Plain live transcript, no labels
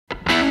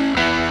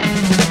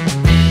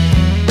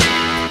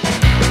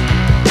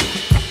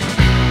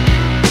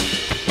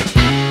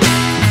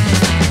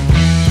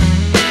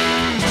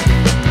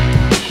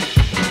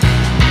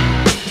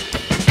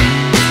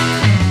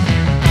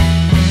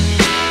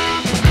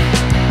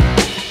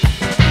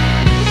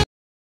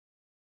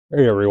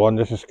Hey everyone,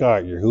 this is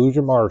Scott, your Who's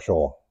Your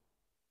Marshal.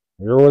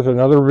 Here with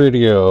another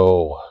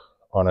video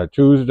on a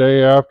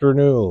Tuesday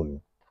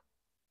afternoon.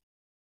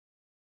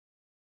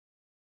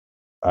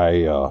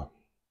 I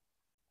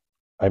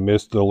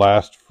missed the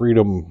last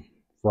Freedom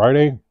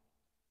Friday.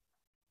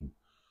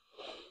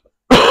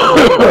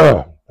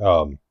 Had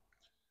a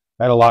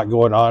lot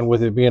going on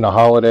with it being a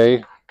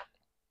holiday,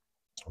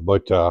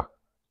 but I'll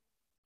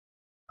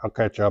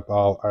catch up.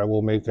 I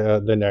will make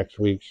the next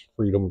week's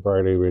Freedom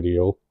Friday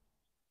video.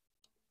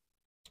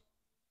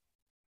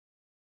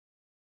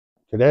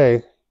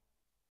 Today,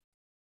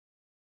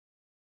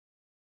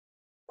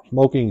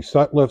 smoking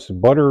Sutliff's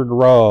buttered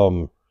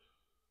rum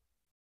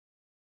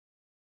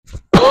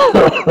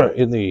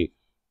in the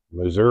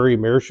Missouri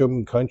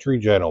Meerschaum Country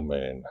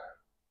Gentleman.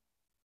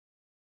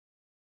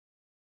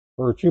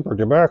 For cheaper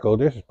tobacco,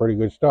 this is pretty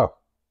good stuff.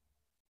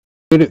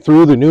 Made it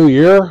through the new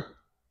year.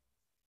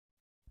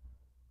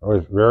 It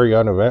was very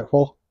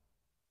uneventful.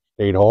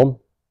 Stayed home.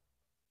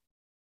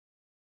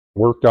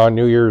 Worked on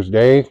New Year's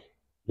Day.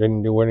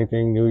 Didn't do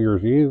anything New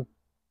Year's Eve.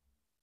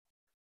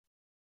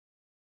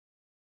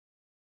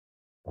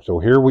 So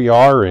here we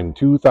are in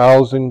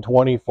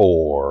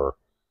 2024.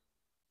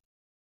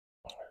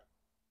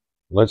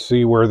 Let's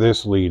see where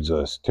this leads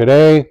us.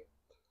 Today,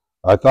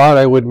 I thought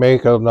I would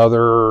make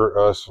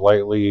another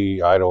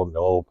slightly, I don't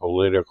know,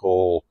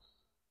 political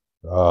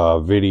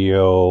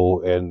video,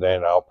 and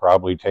then I'll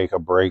probably take a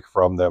break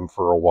from them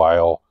for a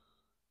while.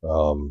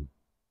 I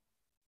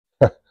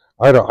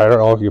don't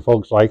know if you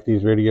folks like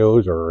these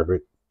videos or if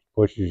it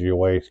pushes you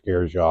away,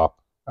 scares you off.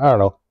 I don't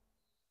know.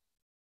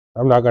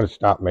 I'm not going to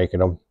stop making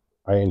them.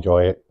 I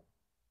enjoy it.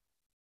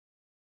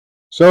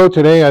 So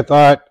today I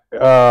thought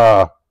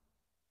I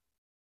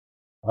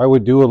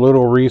would do a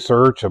little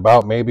research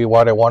about maybe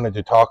what I wanted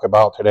to talk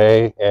about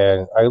today,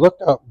 and I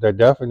looked up the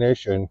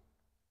definition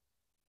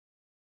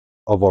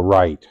of a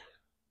right.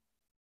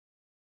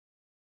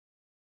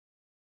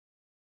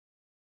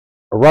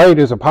 A right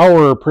is a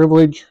power or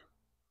privilege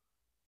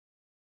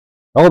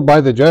held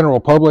by the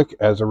general public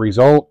as a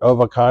result of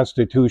a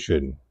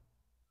constitution.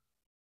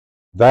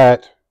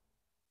 That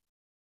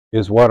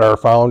is what our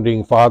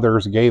founding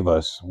fathers gave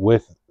us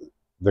with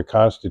the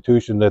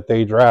Constitution that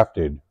they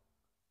drafted,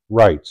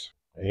 rights.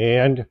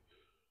 And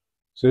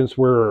since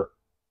we're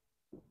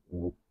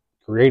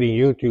creating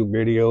YouTube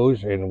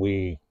videos and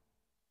we,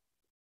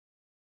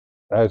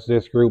 as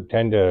this group,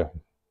 tend to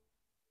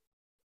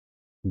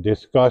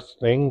discuss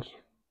things,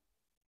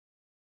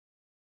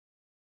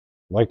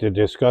 like to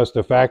discuss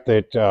the fact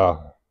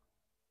that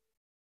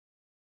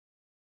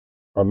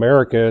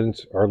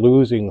Americans are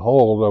losing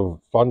hold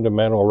of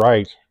fundamental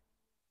rights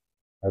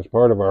as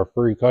part of our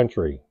free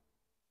country.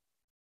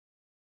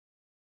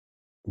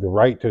 The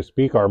right to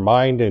speak our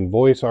mind and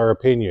voice our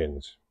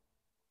opinions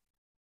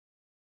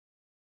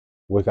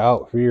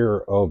without fear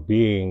of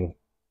being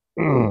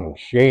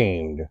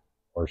shamed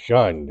or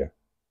shunned.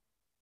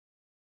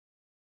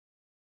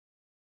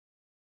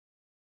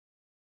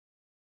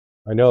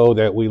 I know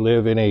that we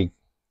live in a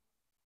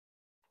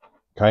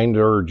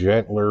kinder,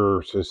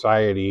 gentler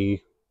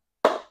society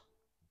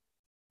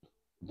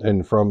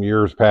than from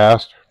years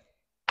past.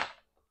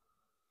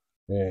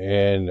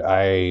 And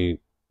I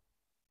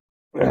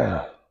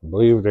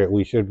believe that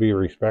we should be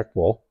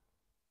respectful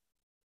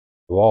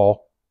to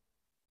all.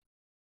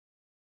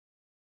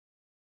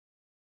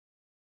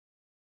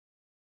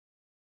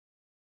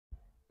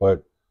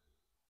 But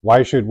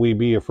why should we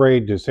be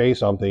afraid to say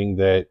something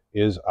that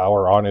is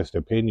our honest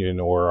opinion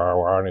or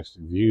our honest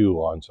view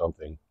on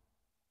something?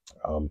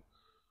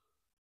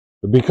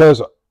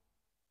 Because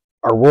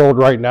our world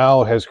right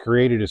now has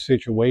created a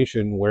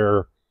situation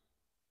where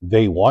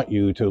they want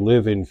you to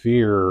live in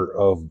fear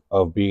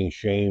of being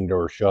shamed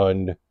or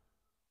shunned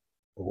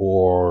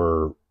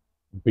or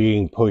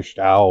being pushed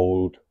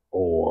out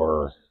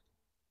or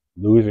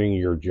losing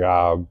your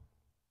job.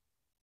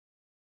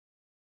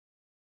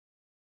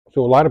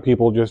 So a lot of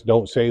people just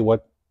don't say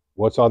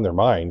what's on their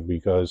mind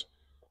because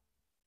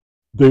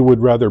they would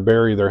rather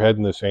bury their head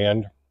in the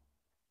sand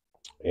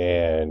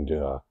and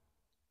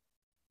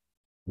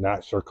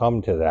not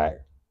succumb to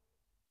that.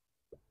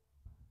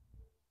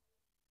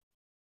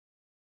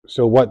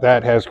 So what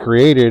that has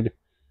created,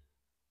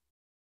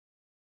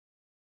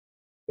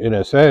 in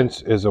a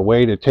sense, is a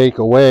way to take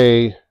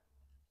away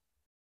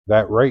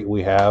that right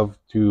we have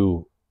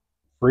to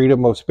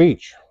freedom of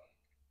speech.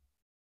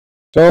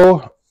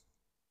 So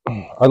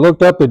I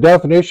looked up the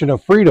definition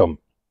of freedom.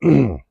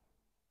 The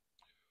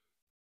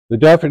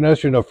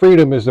definition of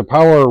freedom is the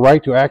power or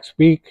right to act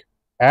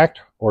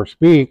or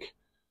speak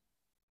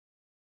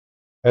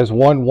as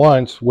one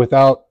wants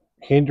without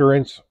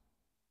hindrance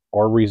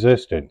or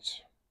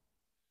resistance.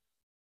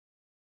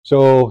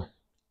 So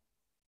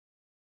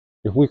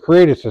if we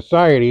create a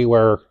society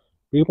where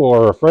people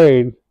are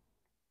afraid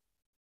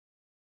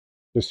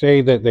to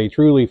say that they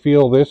truly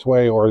feel this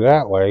way or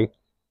that way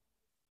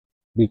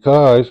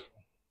because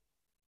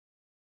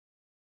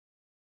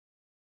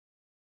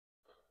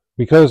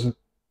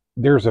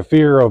there's a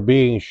fear of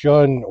being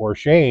shunned or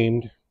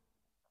shamed,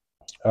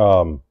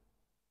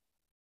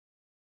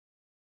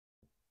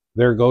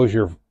 there goes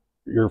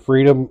your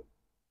freedom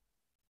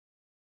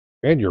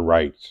and your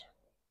rights,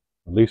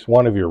 at least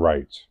one of your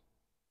rights.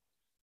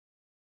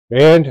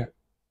 And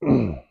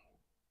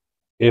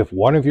if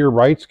one of your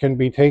rights can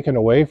be taken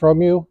away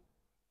from you,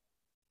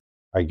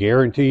 I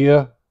guarantee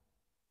you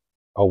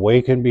a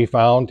way can be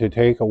found to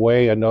take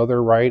away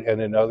another right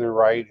and another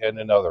right and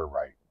another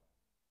right.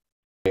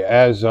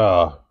 As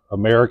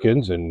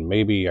Americans, and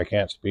maybe I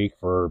can't speak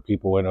for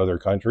people in other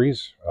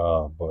countries,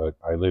 but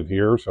I live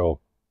here, so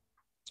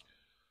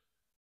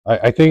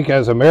I think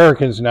as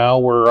Americans now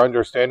we're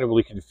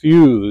understandably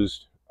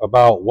confused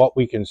about what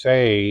we can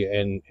say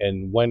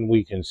and when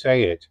we can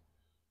say it.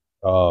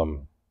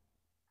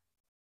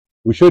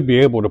 We should be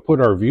able to put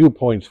our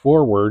viewpoints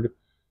forward,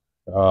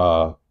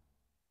 and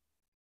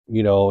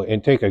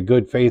take a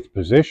good faith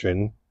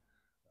position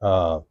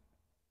on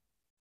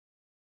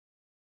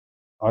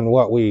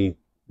what we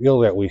feel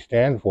that we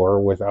stand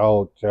for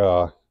without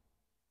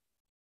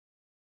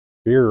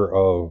fear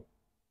of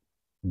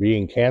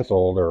being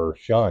canceled or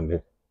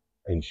shunned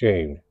and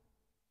shamed.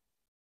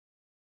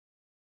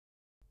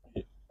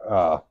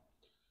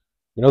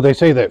 They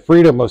say that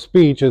freedom of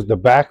speech is the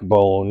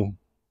backbone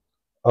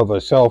of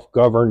a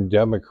self-governed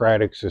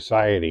democratic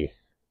society.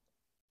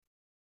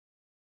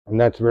 And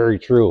that's very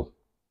true.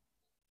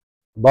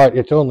 But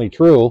it's only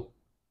true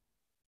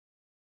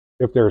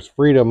if there's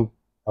freedom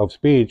of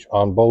speech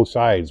on both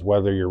sides,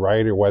 whether you're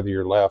right or whether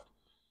you're left.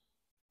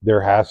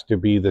 There has to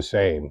be the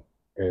same.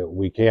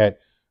 We can't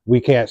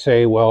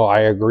say, well,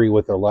 I agree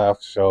with the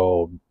left,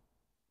 so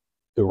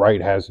the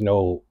right has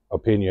no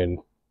opinion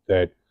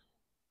that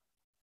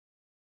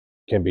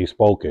can be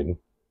spoken.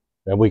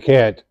 And we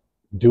can't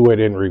do it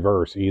in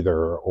reverse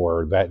either,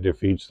 or that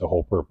defeats the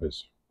whole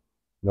purpose,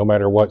 no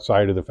matter what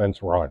side of the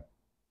fence we're on.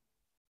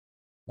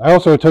 I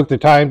also took the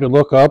time to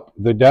look up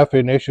the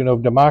definition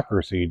of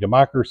democracy.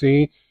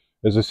 Democracy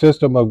is a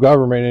system of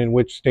government in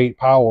which state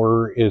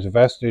power is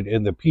vested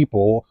in the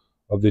people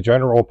of the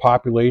general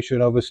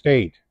population of a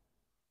state,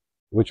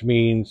 which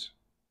means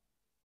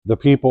the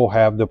people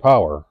have the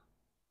power,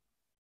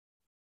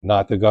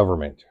 not the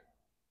government.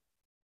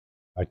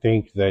 I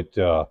think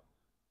that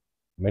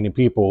many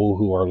people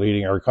who are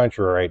leading our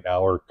country right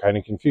now are kind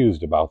of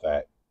confused about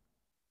that.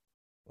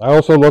 I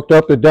also looked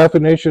up the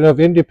definition of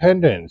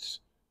independence.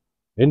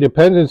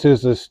 Independence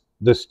is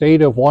the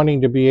state of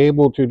wanting to be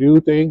able to do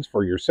things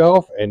for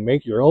yourself and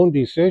make your own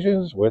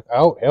decisions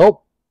without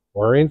help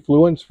or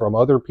influence from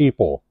other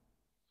people.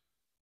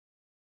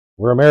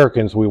 We're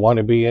Americans. We want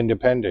to be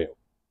independent.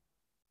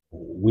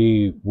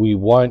 We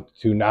want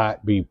to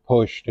not be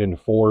pushed and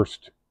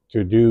forced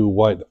to do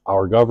what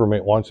our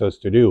government wants us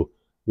to do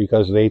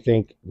because they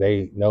think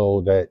they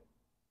know that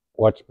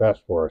what's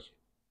best for us.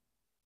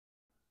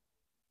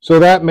 So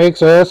that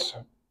makes us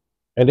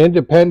an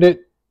independent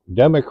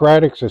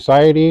democratic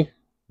society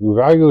who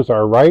values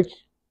our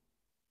rights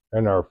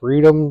and our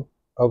freedom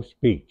of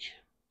speech.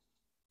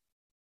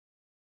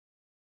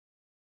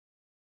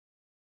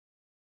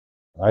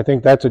 I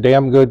think that's a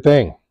damn good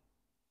thing.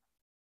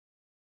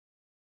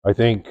 I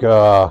think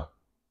those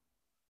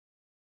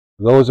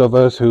of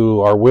us who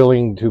are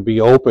willing to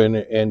be open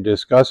and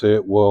discuss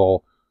it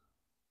will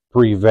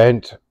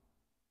prevent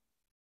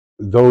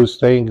those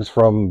things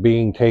from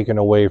being taken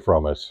away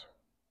from us.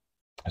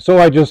 So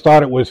I just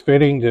thought it was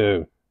fitting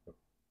to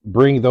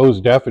bring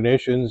those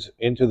definitions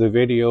into the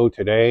video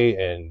today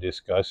and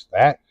discuss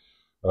that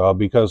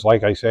because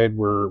like I said,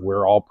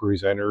 we're all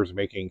presenters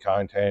making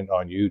content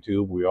on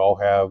YouTube. We all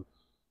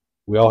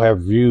have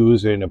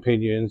views and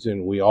opinions,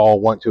 and we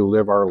all want to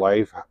live our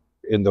life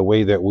in the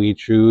way that we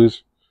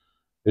choose.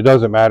 It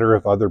doesn't matter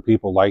if other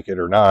people like it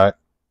or not.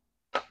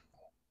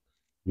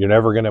 You're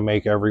never going to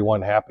make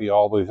everyone happy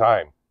all the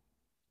time.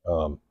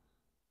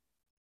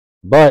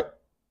 But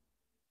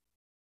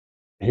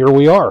here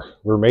we are.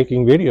 We're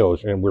making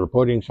videos and we're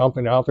putting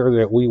something out there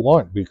that we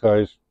want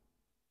because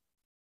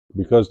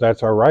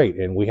that's our right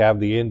and we have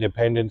the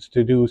independence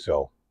to do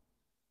so.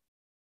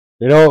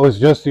 It was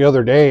just the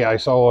other day I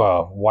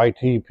saw a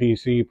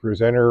YTPC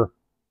presenter,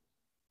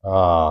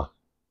 I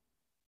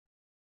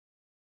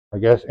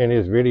guess in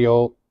his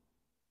video,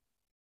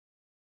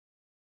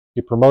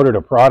 he promoted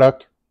a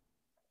product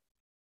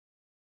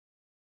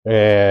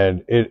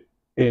and it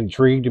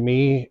intrigued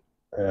me.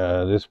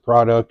 This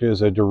product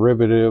is a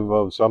derivative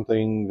of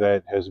something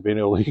that has been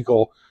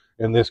illegal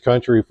in this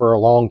country for a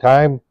long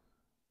time,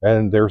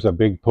 and there's a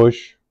big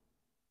push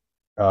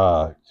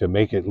to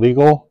make it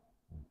legal.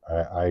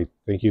 I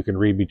think you can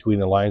read between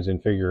the lines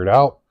and figure it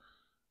out.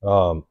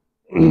 So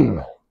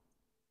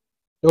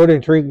it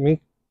intrigued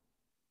me.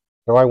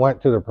 So I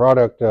went to the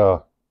product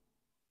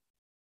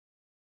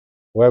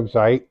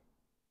website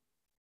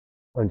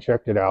and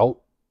checked it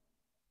out.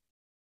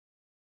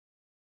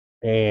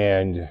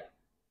 And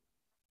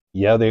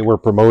yeah, they were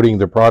promoting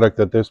the product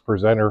that this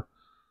presenter,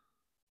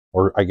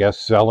 or I guess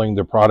selling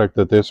the product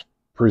that this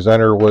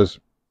presenter was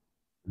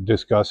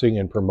discussing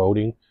and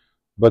promoting,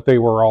 but they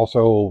were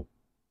also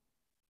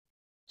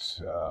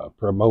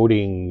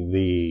promoting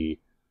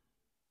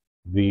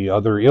the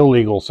other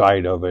illegal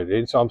side of it.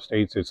 In some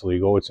states it's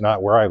legal. It's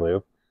not where I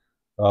live.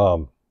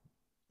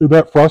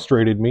 That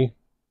frustrated me.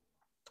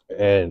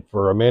 And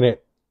for a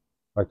minute,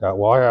 I thought,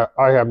 well,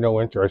 I have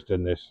no interest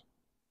in this.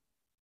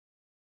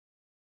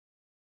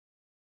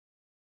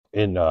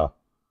 In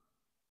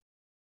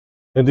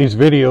these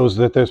videos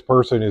that this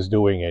person is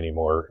doing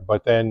anymore.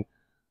 But then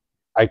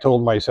I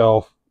told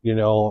myself, you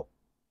know,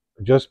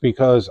 just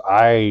because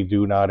I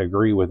do not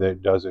agree with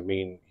it doesn't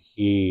mean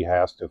he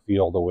has to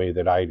feel the way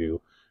that I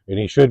do. And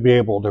he should be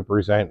able to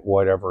present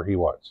whatever he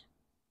wants.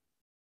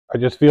 I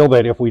just feel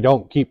that if we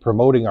don't keep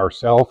promoting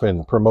ourselves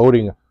and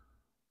promoting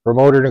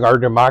our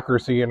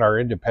democracy and our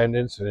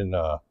independence and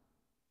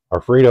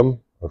our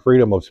freedom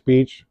of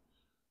speech,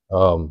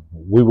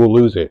 we will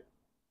lose it.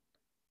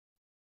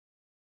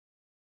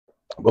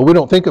 But we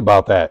don't think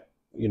about that,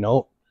 you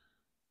know.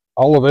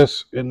 All of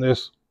us in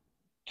this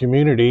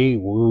community,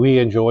 we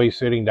enjoy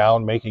sitting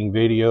down, making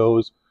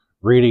videos,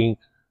 reading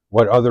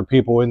what other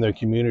people in the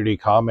community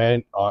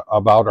comment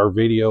about our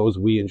videos.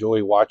 We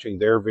enjoy watching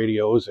their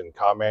videos and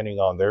commenting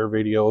on their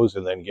videos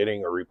and then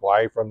getting a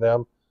reply from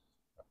them.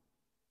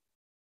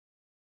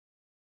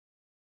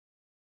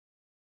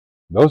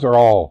 Those are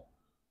all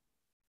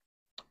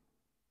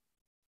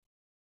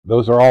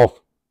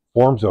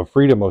forms of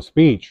freedom of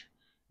speech.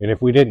 And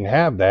if we didn't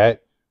have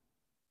that,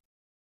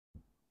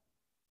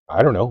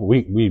 I don't know,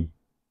 we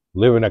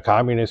live in a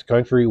communist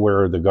country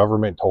where the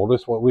government told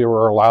us what we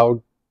were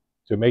allowed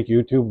to make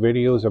YouTube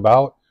videos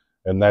about,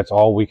 and that's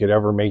all we could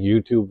ever make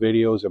YouTube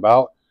videos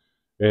about.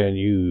 And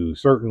you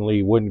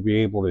certainly wouldn't be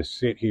able to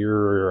sit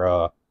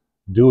here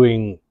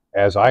doing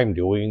as I'm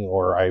doing,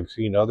 or I've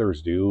seen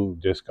others do,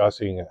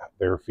 discussing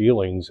their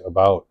feelings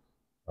about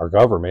our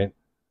government.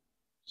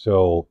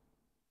 So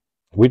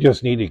we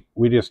just need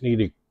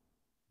to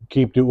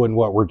keep doing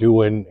what we're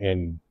doing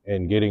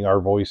and getting our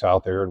voice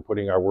out there and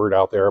putting our word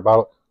out there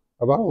about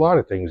a lot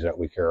of things that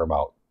we care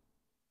about.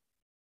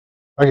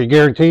 I can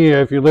guarantee you,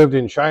 if you lived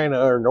in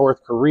China or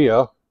North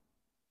Korea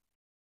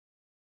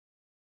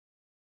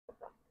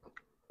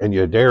and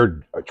you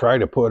dared try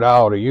to put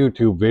out a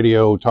YouTube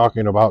video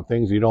talking about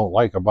things you don't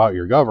like about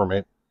your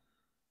government,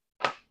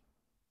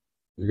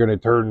 you're going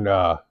to turn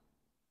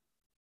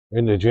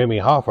into Jimmy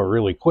Hoffa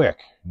really quick,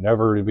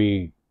 never to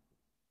be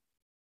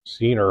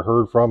seen or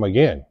heard from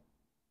again.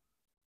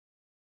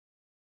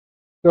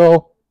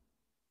 So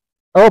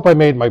I hope I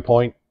made my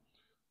point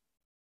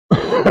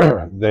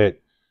that,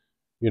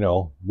 you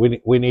know,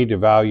 we need to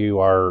value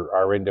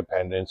our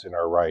independence and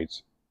our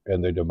rights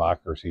and the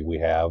democracy we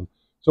have,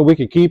 so we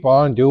can keep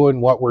on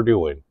doing what we're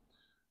doing.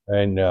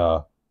 And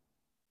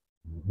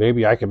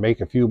maybe I can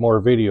make a few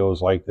more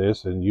videos like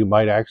this and you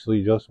might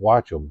actually just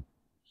watch them.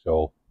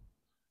 So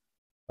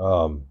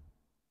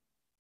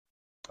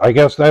I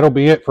guess that'll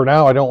be it for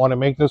now. I don't want to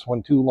make this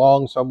one too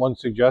long. Someone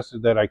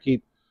suggested that I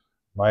keep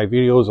my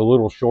videos a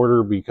little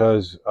shorter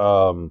because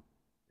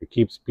it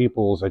keeps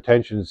people's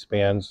attention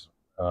spans.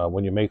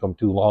 When you make them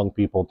too long,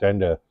 people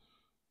tend to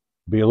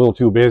be a little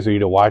too busy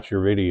to watch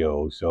your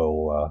video.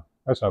 So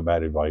that's not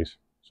bad advice.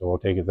 So we'll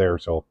take it there.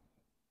 So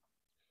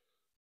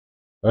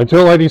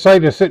until I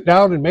decide to sit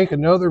down and make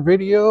another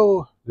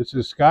video, this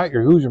is Scott,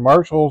 your Hoosier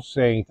Marshal,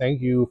 saying thank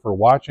you for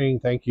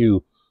watching. Thank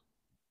you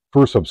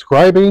for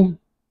subscribing.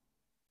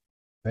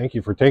 Thank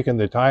you for taking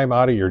the time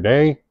out of your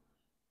day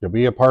to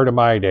be a part of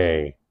my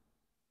day.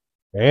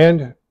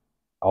 And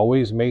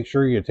always make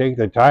sure you take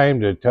the time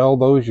to tell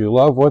those you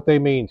love what they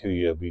mean to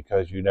you,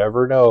 because you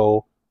never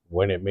know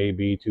when it may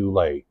be too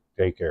late.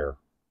 Take care.